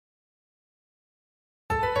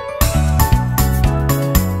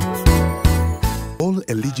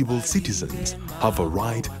all eligible citizens have a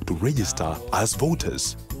right to register as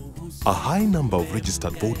voters. A high number of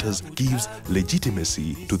registered voters gives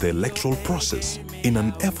legitimacy to the electoral process. In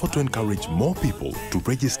an effort to encourage more people to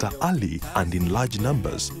register early and in large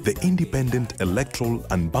numbers, the Independent Electoral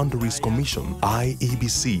and Boundaries Commission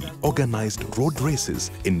 (IEBC) organized road races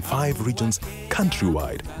in 5 regions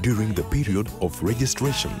countrywide during the period of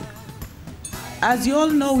registration. As you all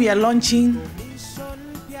know, we are launching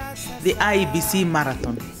the IEBC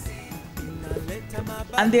Marathon.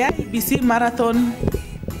 And the IEBC Marathon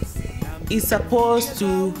is supposed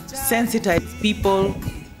to sensitize people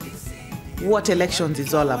what elections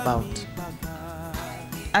is all about.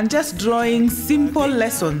 And just drawing simple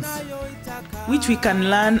lessons which we can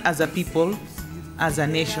learn as a people, as a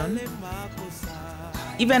nation.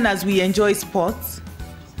 Even as we enjoy sports,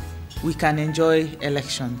 we can enjoy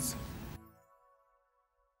elections.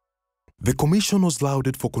 The Commission was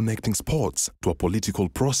lauded for connecting sports to a political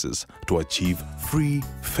process to achieve free,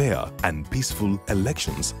 fair and peaceful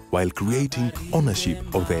elections while creating ownership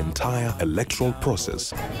of the entire electoral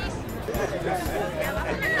process.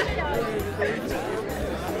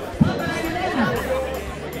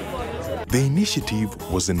 The initiative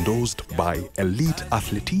was endorsed by Elite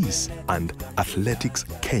Athletes and Athletics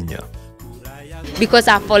Kenya. Because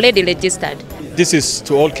I've already registered. This is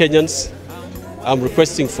to all Kenyans. I'm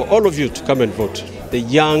requesting for all of you to come and vote. The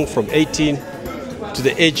young from 18 to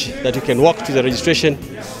the age that you can walk to the registration.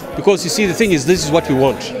 Because you see, the thing is, this is what we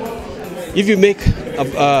want. If you make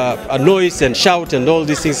a noise and shout and all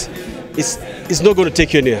these things, it's not going to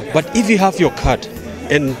take you anywhere. But if you have your card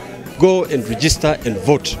and go and register and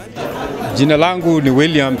vote. Jina langu ni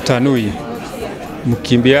William Tanui,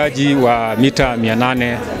 mkimbiaji wa mita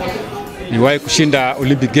 800. Niwahi kushinda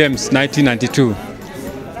Olympic Games 1992.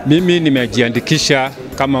 Mimi nimejiandikisha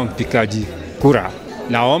kama mpigaji kura.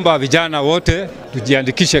 Naomba vijana wote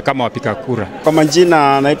tujiandikishe kama wapiga kura. Kwa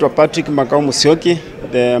majina naitwa Patrick Makau Musyoki,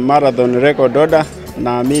 the marathon record holder,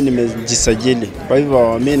 na mimi nimejisajili. Kwa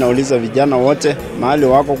hivyo mimi nauliza vijana wote mahali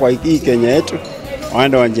wako kwa hii Kenya yetu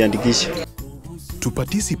waende wajiandikishe. To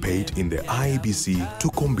participate in the IEBC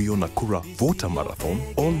Tukombio Nakura Voter Marathon,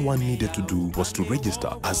 all one needed to do was to register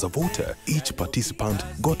as a voter. Each participant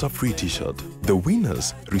got a free t-shirt. The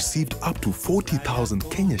winners received up to 40,000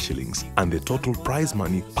 Kenya shillings and the total prize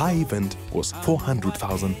money per event was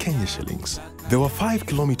 400,000 Kenya shillings. There were 5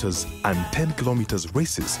 kilometers and 10 kilometers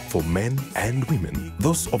races for men and women.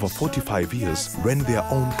 Those over 45 years ran their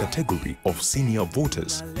own category of senior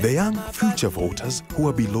voters. The young future voters who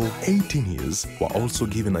are below 18 years were also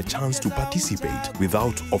given a chance to participate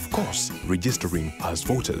without, of course, registering as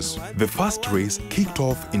voters. The first race kicked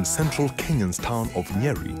off in central Kenyan's town of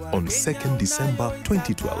Nyeri on 2nd December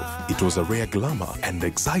 2012. It was a rare glamour and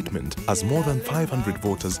excitement as more than 500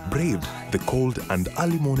 voters braved the cold and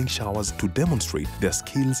early morning showers to demonstrate their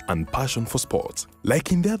skills and passion for sports.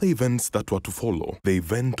 Like in the other events that were to follow, the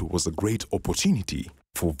event was a great opportunity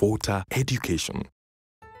for voter education.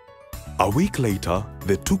 A week later,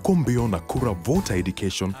 the Tukombio Nakura Voter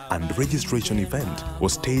Education and Registration event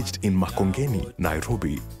was staged in Makongeni,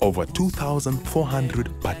 Nairobi. Over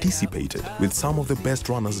 2,400 participated, with some of the best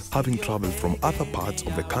runners having traveled from other parts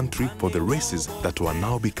of the country for the races that were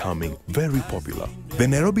now becoming very popular. The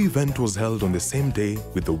Nairobi event was held on the same day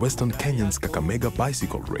with the Western Kenyan's Kakamega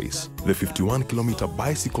bicycle race. The 51-kilometer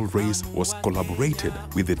bicycle race was collaborated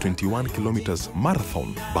with the 21 kilometers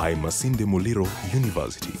marathon by Masinde Muliro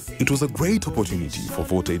University. It was a great opportunity for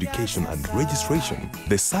voter education and registration.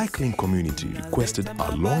 The cycling community requested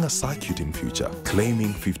a longer circuit in future,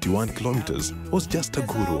 claiming 51 kilometers was just a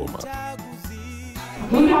good warm-up.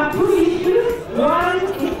 We have 2 issues. One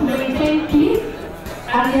is to maintain peace,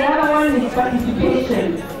 and the other one is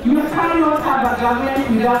participation. You cannot have a government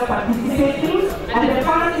without participating, and the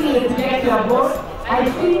first thing is to get your vote. I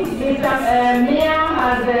think Mr. Mayor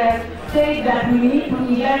has said that we need to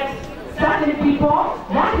elect certain people.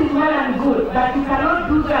 That is well and good, but you cannot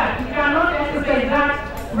do that. You cannot exercise that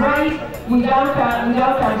right without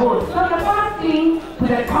a vote. So the first thing to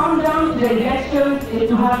the countdown to the elections is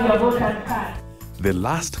to have your voter's card. The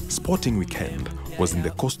last sporting weekend was in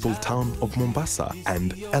the coastal town of Mombasa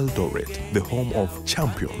and Eldoret, the home of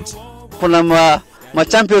champions. Kuna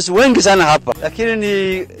champions wengi sana hapa, lakini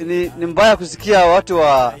ni mbaya kusikia watu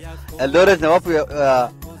wa Eldoret na wapo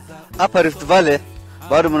hapa Rift Valley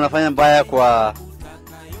bado mnafanya mbaya kwa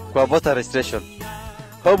voter registration.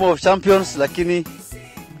 Home of champions, lakini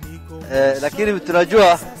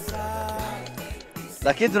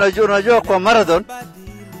tunajua kwa marathon,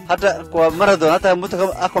 hata mtu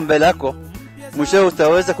kama ako mbele yako mwisho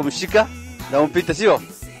utaweza kumshika na umpite, sio?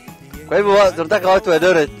 Kwa hivyo tunataka watu wa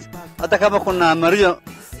Eldoret hata kama kuna region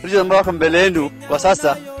ambao wako mbele yenu kwa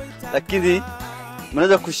sasa, lakini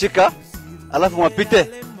mnaweza kushika alafu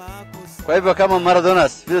mwapite. Kwa hivyo kama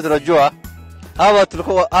Marathoners vile tunajua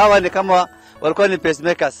hawa ni kama walikuwa ni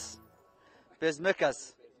pacemakers.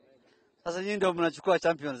 Sasa nyinyi ndio mnachukua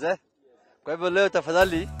champions Kwa hivyo leo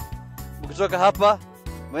tafadhali mkitoka hapa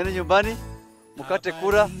mwende nyumbani mkate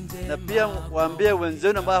kura, na pia waambie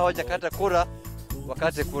wenzenu ambao hawajakata kura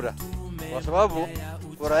wakate kura, kwa sababu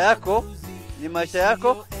kura yako ni maisha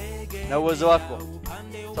yako na uwezo wako.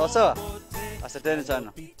 Sawa sawa? Asanteni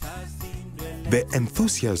sana. The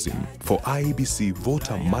enthusiasm for IEBC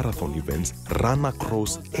voter marathon events run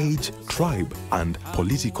across age, tribe, and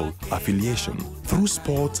political affiliation. Through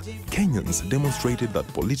sports, Kenyans demonstrated that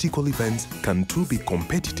political events can too be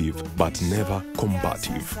competitive but never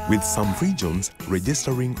combative, with some regions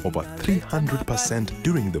registering over 300%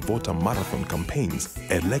 during the voter marathon campaigns.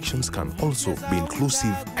 Elections can also be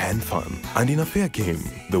inclusive and fun. And in a fair game,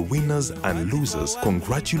 the winners and losers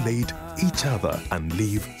congratulate each other and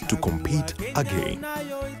live to compete again.